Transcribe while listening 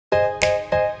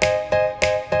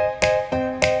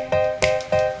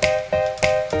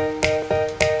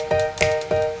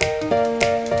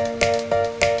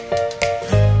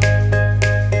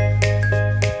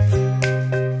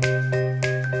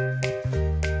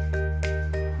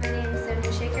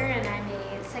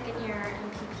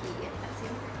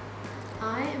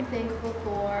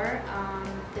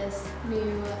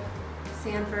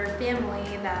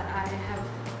that I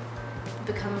have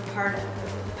become a part of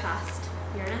over the past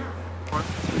year and a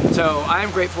half. So I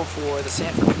am grateful for the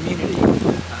Sanford community.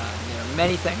 There are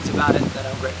many things about it that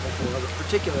I'm grateful for, but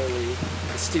particularly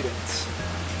the students.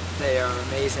 They are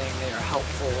amazing, they are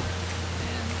helpful,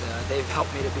 and they've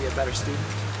helped me to be a better student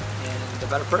and a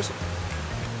better person.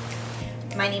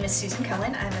 My name is Susan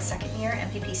Cohen. I'm a second-year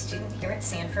MPP student here at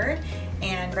Sanford,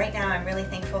 and right now I'm really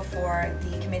thankful for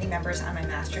the committee members on my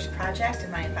master's project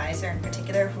and my advisor in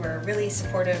particular, who are really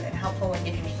supportive and helpful in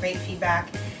giving me great feedback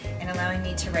and allowing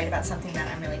me to write about something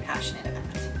that I'm really passionate about.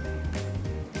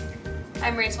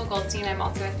 I'm Rachel Goldstein. I'm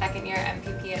also a second-year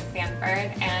MPP at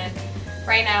Sanford, and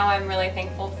right now I'm really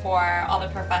thankful for all the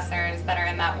professors that are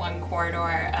in that one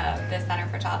corridor of the Center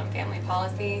for Child and Family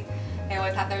Policy. They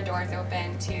always have their doors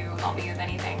open to help me with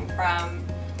anything from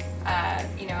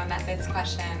a methods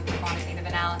question, quantitative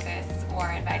analysis, or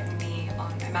advising me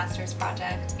on my master's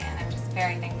project, and I'm just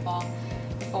very thankful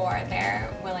for their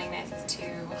willingness to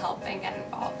help and get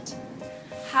involved.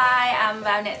 Hi, I'm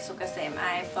Valnet Sukasem.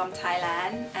 I'm from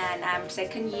Thailand and I'm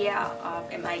second year of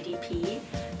MIDP,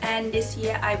 and this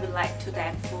year I would like to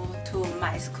thankful to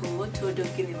my school, to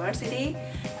Duke University,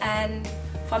 and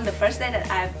from the first day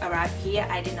that I've arrived here,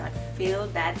 I did not feel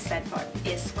that Sanford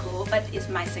is cool, but it's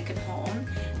my second home.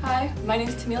 Hi, my name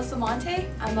is Tamil Samonte.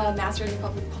 I'm a Master's in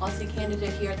Public Policy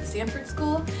candidate here at the Sanford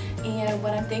School, and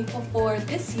what I'm thankful for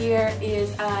this year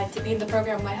is to be in the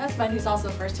program with my husband, who's also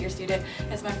a first-year student,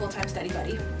 as my full-time study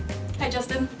buddy. Hi,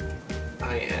 Justin.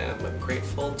 I am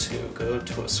grateful to go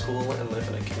to a school and live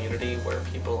in a community where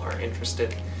people are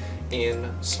interested in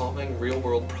solving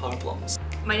real-world problems.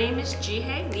 My name is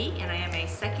Jihei Lee, and I am a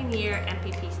second-year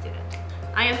MPP student.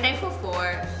 I am thankful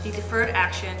for the deferred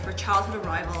action for childhood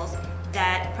arrivals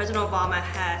that President Obama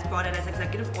has brought in as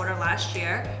executive order last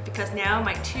year, because now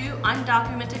my two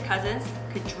undocumented cousins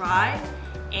could drive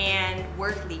and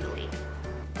work legally.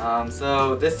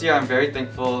 So this year I'm very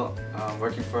thankful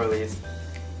working for Elise,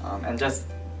 and just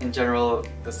in general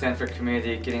the Sanford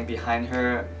community getting behind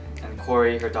her and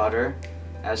Corey, her daughter,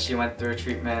 as she went through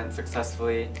treatment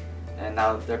successfully, and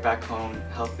now they're back home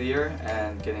healthier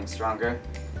and getting stronger.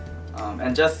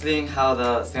 And just seeing how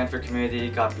the Sanford community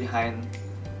got behind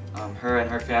her and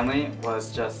her family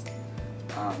was just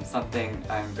something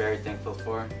I'm very thankful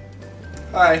for.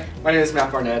 Hi, my name is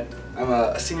Matt Barnett. I'm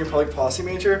a senior public policy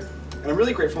major, and I'm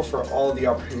really grateful for all the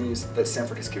opportunities that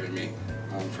Sanford has given me,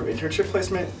 from internship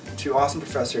placement to awesome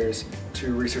professors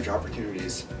to research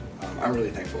opportunities. I'm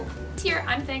really thankful. This year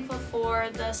I'm thankful for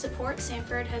the support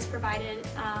Sanford has provided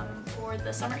for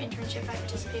the summer internship I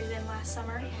participated in last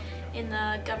summer in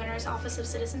the Governor's Office of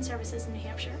Citizen Services in New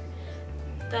Hampshire.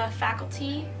 The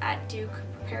faculty at Duke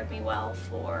prepared me well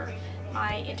for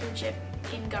my internship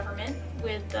in government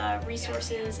with the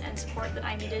resources and support that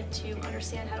I needed to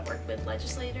understand how to work with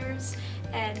legislators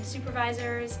and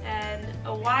supervisors and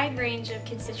a wide range of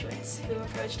constituents who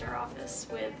approached our office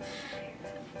with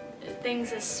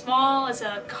things as small as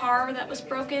a car that was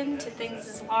broken to things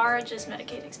as large as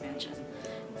Medicaid expansion.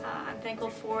 I'm thankful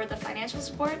for the financial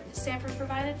support Sanford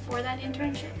provided for that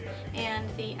internship and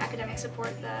the academic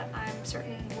support that I'm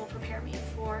certain will prepare me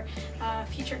for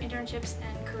future internships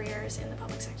and careers in the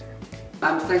public sector.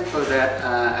 I'm thankful that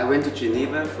I went to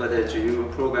Geneva for the Geneva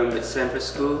program with Sanford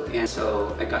School, and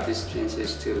so I got these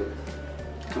chances to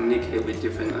communicate with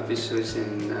different officials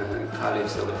and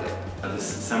colleagues over there. This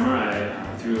summer,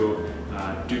 through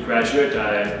Duke Graduate,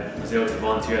 I was able to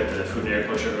volunteer at the Food and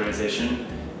Agriculture Organization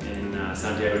in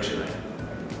Santiago, Chile.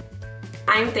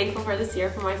 I'm thankful for this year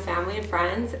for my family and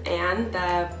friends, and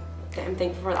I'm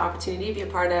thankful for the opportunity to be a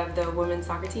part of the women's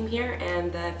soccer team here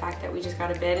and the fact that we just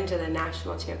got a bid into the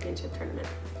national championship tournament.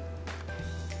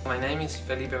 My name is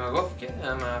Felipe Magofke.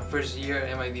 I'm a first-year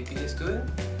MIDP student.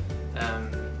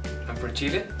 I'm from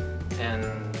Chile, and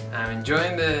I'm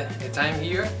enjoying the time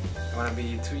here. I want to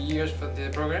be 2 years for the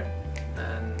program,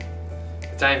 and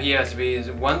the time here has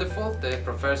been wonderful. The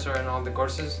professor and all the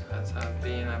courses has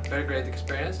been a very great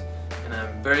experience, and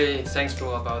I'm very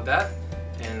thankful about that,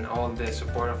 and all the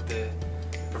support of the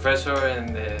professor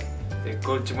and the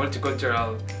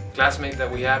multicultural classmate that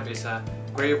we have is a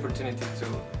great opportunity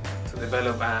to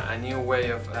develop a new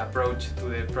way of approach to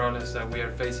the problems that we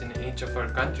are facing in each of our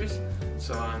countries.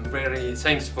 So I'm very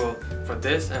thankful for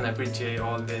this, and I appreciate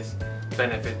all this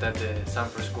benefit that the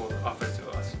Sanford School offers to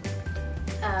us.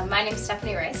 My name is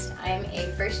Stephanie Rice. I'm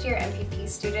a first-year MPP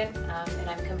student, and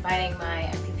I'm combining my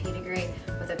MPP degree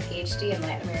with a PhD in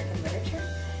Latin American literature.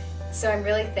 So I'm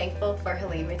really thankful for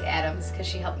Helene McAdams because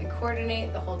she helped me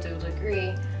coordinate the whole dual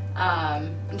degree.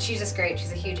 And she's just great.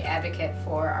 She's a huge advocate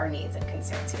for our needs and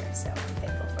concerns here, so I'm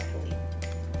thankful for Helene.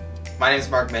 My name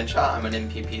is Mark Menshaw. I'm an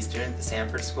MPP student at the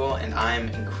Sanford School, and I'm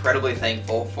incredibly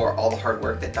thankful for all the hard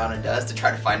work that Donna does to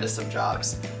try to find us some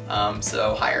jobs.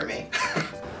 So hire me.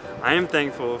 I am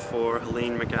thankful for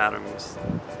Helene McAdams.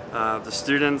 The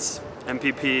students,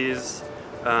 MPPs,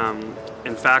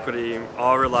 and faculty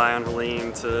all rely on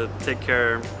Helene to take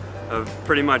care of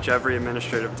pretty much every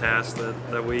administrative task that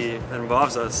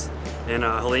involves us. And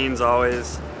Helene's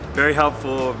always very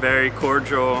helpful, very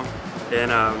cordial,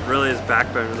 and really is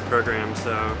backbone of the program.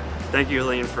 So thank you,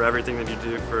 Helene, for everything that you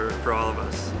do for all of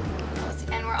us.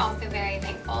 And we're also very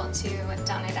thankful to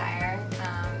Donna Dyer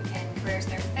in Career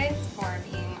Services for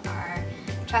being our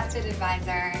trusted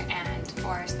advisor and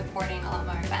for supporting all of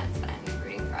our events and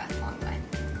rooting for us along the way.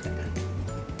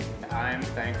 I'm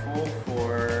thankful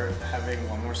for having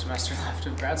one more semester left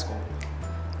of grad school.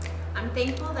 I'm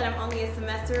thankful that I'm only a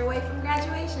semester away from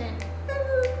graduation.